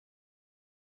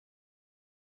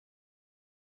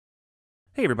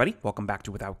Hey everybody, welcome back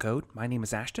to Without Code. My name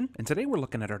is Ashton, and today we're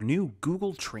looking at our new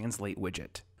Google Translate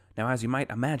widget. Now, as you might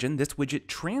imagine, this widget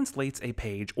translates a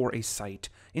page or a site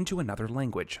into another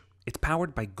language. It's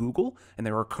powered by Google, and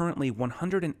there are currently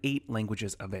 108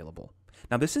 languages available.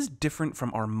 Now, this is different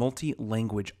from our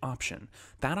multi-language option.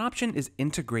 That option is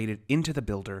integrated into the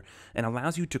builder and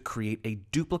allows you to create a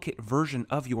duplicate version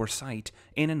of your site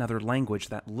in another language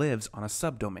that lives on a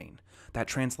subdomain. That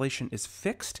translation is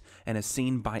fixed and is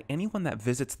seen by anyone that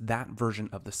visits that version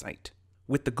of the site.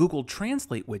 With the Google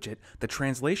Translate widget, the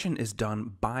translation is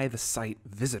done by the site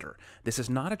visitor. This is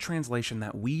not a translation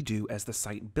that we do as the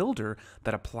site builder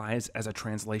that applies as a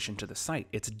translation to the site.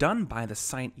 It's done by the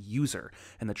site user,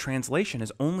 and the translation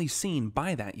is only seen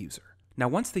by that user. Now,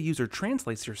 once the user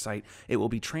translates your site, it will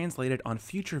be translated on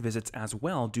future visits as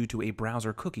well due to a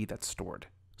browser cookie that's stored.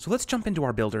 So let's jump into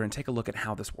our builder and take a look at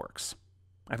how this works.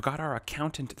 I've got our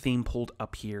accountant theme pulled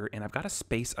up here, and I've got a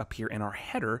space up here in our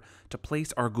header to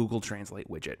place our Google Translate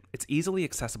widget. It's easily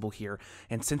accessible here,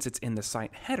 and since it's in the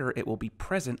site header, it will be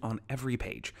present on every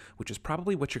page, which is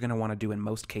probably what you're going to want to do in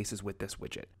most cases with this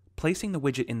widget. Placing the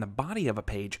widget in the body of a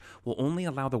page will only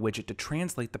allow the widget to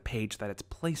translate the page that it's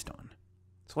placed on.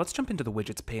 So let's jump into the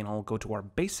widgets panel, go to our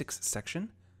basics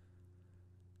section,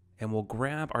 and we'll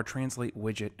grab our Translate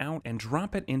widget out and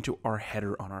drop it into our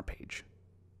header on our page.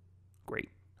 Great.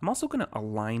 I'm also going to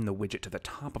align the widget to the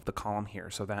top of the column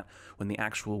here so that when the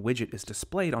actual widget is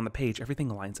displayed on the page, everything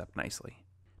lines up nicely.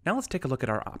 Now let's take a look at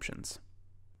our options.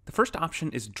 The first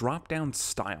option is drop-down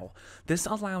style. This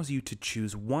allows you to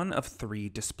choose one of 3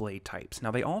 display types. Now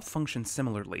they all function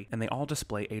similarly and they all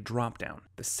display a drop-down.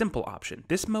 The simple option.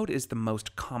 This mode is the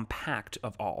most compact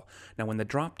of all. Now when the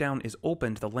drop-down is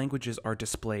opened, the languages are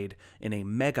displayed in a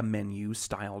mega menu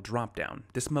style drop-down.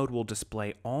 This mode will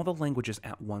display all the languages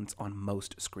at once on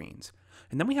most screens.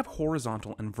 And then we have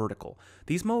horizontal and vertical.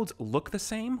 These modes look the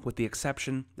same with the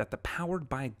exception that the powered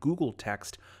by Google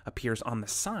text appears on the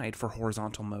side for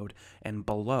horizontal mode and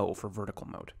below for vertical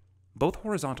mode. Both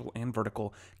horizontal and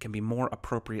vertical can be more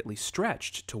appropriately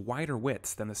stretched to wider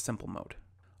widths than the simple mode.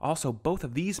 Also, both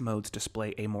of these modes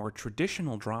display a more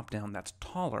traditional drop-down that's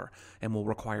taller and will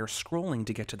require scrolling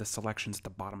to get to the selections at the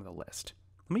bottom of the list.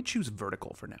 Let me choose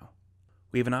vertical for now.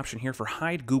 We have an option here for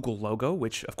Hide Google Logo,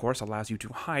 which of course allows you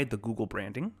to hide the Google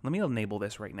branding. Let me enable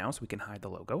this right now so we can hide the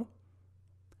logo.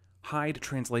 Hide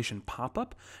Translation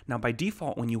Pop-up. Now by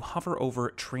default, when you hover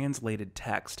over translated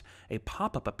text, a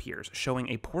pop-up appears showing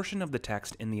a portion of the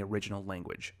text in the original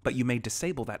language, but you may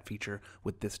disable that feature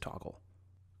with this toggle.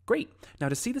 Great. Now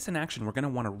to see this in action, we're going to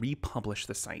want to republish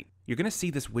the site. You're going to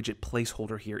see this widget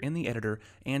placeholder here in the editor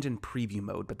and in preview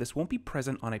mode, but this won't be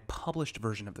present on a published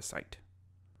version of the site.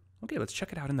 Okay, let's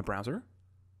check it out in the browser.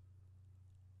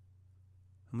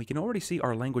 And we can already see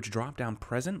our language drop-down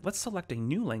present. Let's select a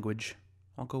new language.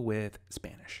 I'll go with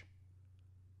Spanish.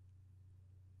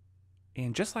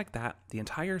 And just like that, the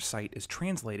entire site is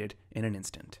translated in an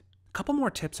instant. A couple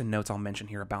more tips and notes I'll mention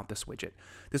here about this widget.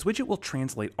 This widget will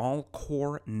translate all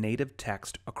core native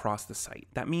text across the site.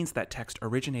 That means that text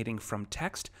originating from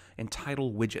text and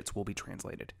title widgets will be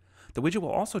translated. The widget will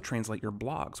also translate your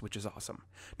blogs, which is awesome.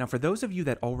 Now, for those of you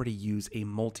that already use a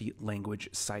multi-language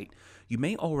site, you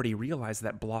may already realize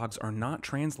that blogs are not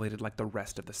translated like the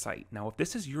rest of the site. Now, if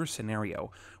this is your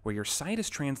scenario, where your site is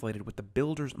translated with the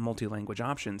builder's multi-language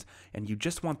options, and you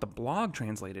just want the blog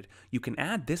translated, you can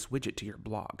add this widget to your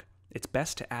blog. It's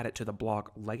best to add it to the blog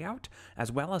layout,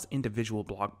 as well as individual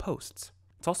blog posts.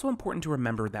 It's also important to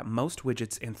remember that most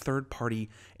widgets and third-party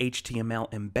HTML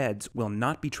embeds will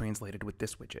not be translated with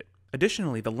this widget.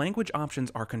 Additionally, the language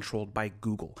options are controlled by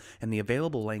Google, and the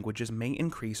available languages may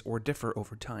increase or differ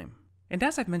over time. And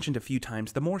as I've mentioned a few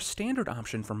times, the more standard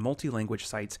option for multi-language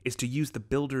sites is to use the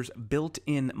builder's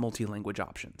built-in multi-language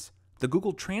options. The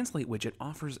Google Translate widget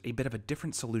offers a bit of a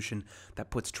different solution that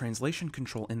puts translation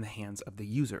control in the hands of the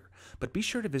user. But be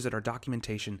sure to visit our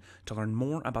documentation to learn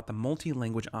more about the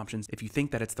multi-language options if you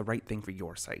think that it's the right thing for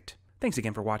your site. Thanks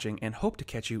again for watching, and hope to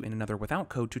catch you in another Without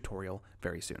Code tutorial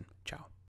very soon. Ciao.